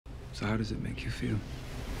So how does it make you feel?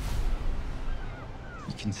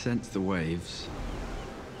 You can sense the waves.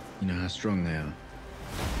 You know how strong they are.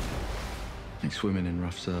 Like swimming in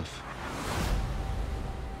rough surf.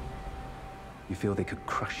 You feel they could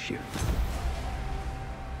crush you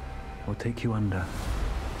or take you under.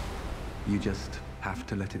 You just have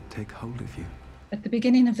to let it take hold of you. At the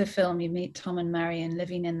beginning of the film, you meet Tom and Marion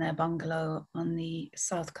living in their bungalow on the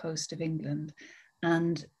south coast of England.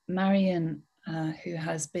 And Marion, who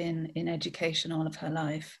has been in education all of her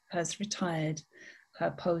life, has retired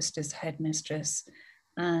her post as headmistress.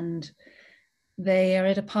 And they are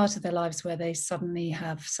at a part of their lives where they suddenly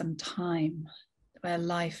have some time, where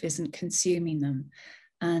life isn't consuming them.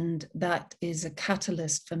 And that is a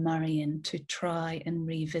catalyst for Marion to try and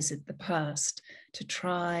revisit the past, to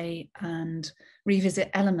try and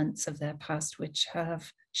revisit elements of their past which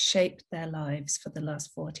have shaped their lives for the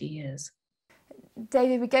last 40 years.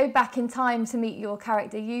 David, we go back in time to meet your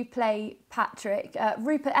character. You play Patrick.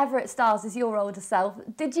 Rupert Everett stars as your older self.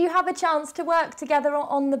 Did you have a chance to work together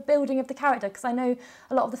on the building of the character? Because I know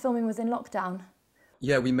a lot of the filming was in lockdown.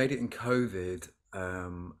 Yeah, we made it in COVID.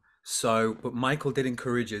 But Michael did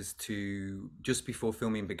encourage us to, just before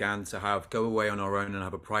filming began, to go away on our own and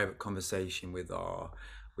have a private conversation with our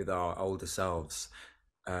older selves.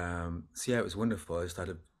 So yeah, it was wonderful. I just had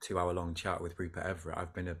a 2-hour-long chat with Rupert Everett.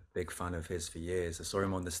 I've been a big fan of his for years. I saw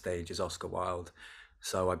him on the stage as Oscar Wilde,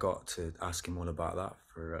 so I got to ask him all about that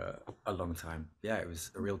for a long time. Yeah, it was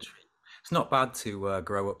a real treat. It's not bad to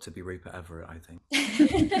grow up to be Rupert Everett, I think.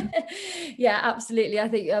 Yeah, absolutely. I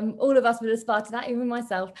think all of us would aspire to that, even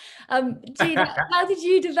myself. Gina, how did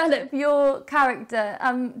you develop your character?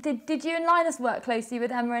 Did you and Linus work closely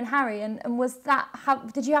with Emma and Harry? And was that,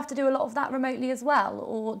 did you have to do a lot of that remotely as well?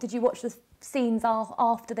 Or did you watch the scenes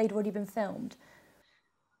after they'd already been filmed?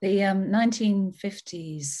 The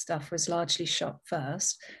 1950s stuff was largely shot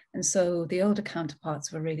first. And so the older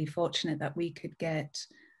counterparts were really fortunate that we could get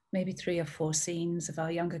maybe 3 or 4 scenes of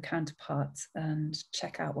our younger counterparts and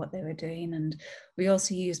check out what they were doing. And we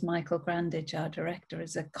also used Michael Grandage, our director,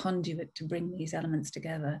 as a conduit to bring these elements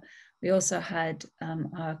together. We also had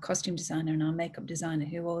our costume designer and our makeup designer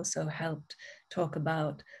who also helped talk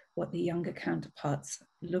about what the younger counterparts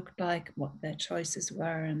looked like, what their choices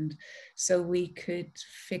were. And so we could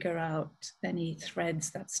figure out any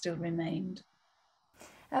threads that still remained.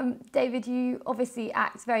 David, you obviously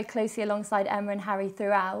act very closely alongside Emma and Harry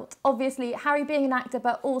throughout. Obviously, Harry being an actor,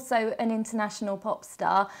 but also an international pop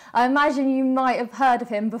star. I imagine you might have heard of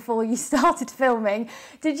him before you started filming.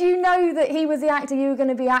 Did you know that he was the actor you were going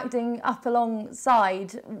to be acting up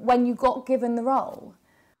alongside when you got given the role?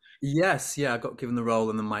 Yes, yeah, I got given the role,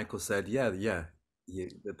 and then Michael said, the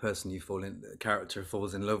person the character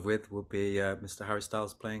falls in love with will be Mr. Harry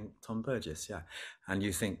Styles playing Tom Burgess, yeah. And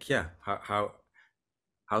you think, yeah,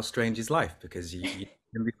 how strange is life, because you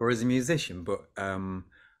him before as a musician. But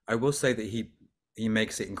I will say that he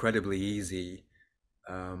makes it incredibly easy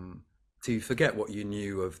to forget what you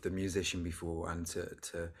knew of the musician before, and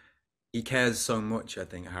to he cares so much, I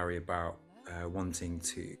think, Harry, about wanting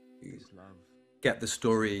to get the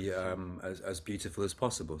story as beautiful as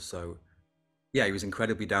possible. So yeah, he was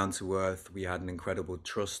incredibly down to earth. We had an incredible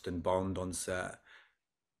trust and bond on set.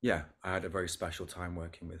 Yeah, I had a very special time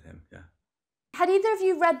working with him, yeah. Had either of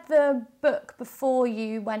you read the book before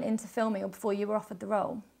you went into filming or before you were offered the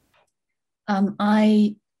role?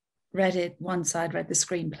 I read it once I'd read the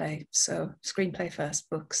screenplay. So screenplay first,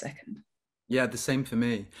 book second. Yeah, the same for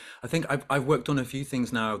me. I think I've worked on a few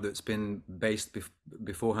things now that's been based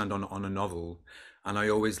beforehand on a novel. And I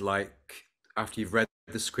always like, after you've read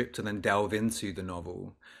the script, to then delve into the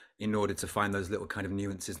novel in order to find those little kind of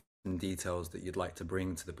nuances and details that you'd like to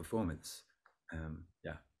bring to the performance.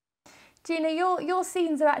 Yeah. Gina, your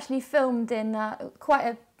scenes are actually filmed in quite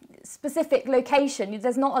a specific location.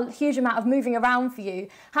 There's not a huge amount of moving around for you.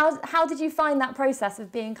 How did you find that process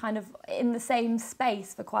of being kind of in the same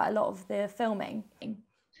space for quite a lot of the filming?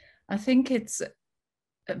 I think it's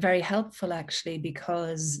very helpful, actually,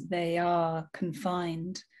 because they are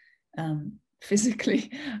confined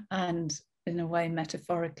physically and in a way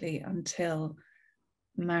metaphorically until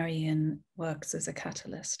Marion works as a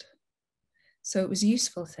catalyst. So it was a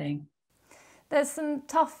useful thing. There's some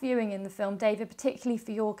tough viewing in the film, David, particularly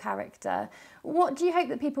for your character. What do you hope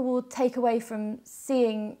that people will take away from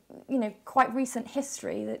seeing, quite recent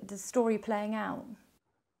history, the story playing out?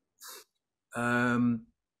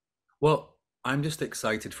 Well, I'm just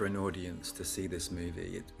excited for an audience to see this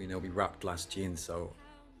movie. We wrapped last June, so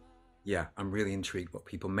yeah, I'm really intrigued what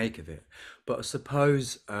people make of it. But I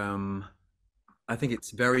suppose I think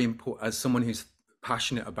it's very important, as someone who's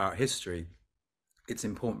passionate about history, it's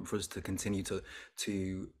important for us to continue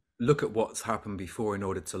to look at what's happened before in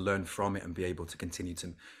order to learn from it and be able to continue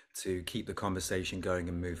to keep the conversation going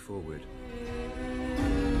and move forward.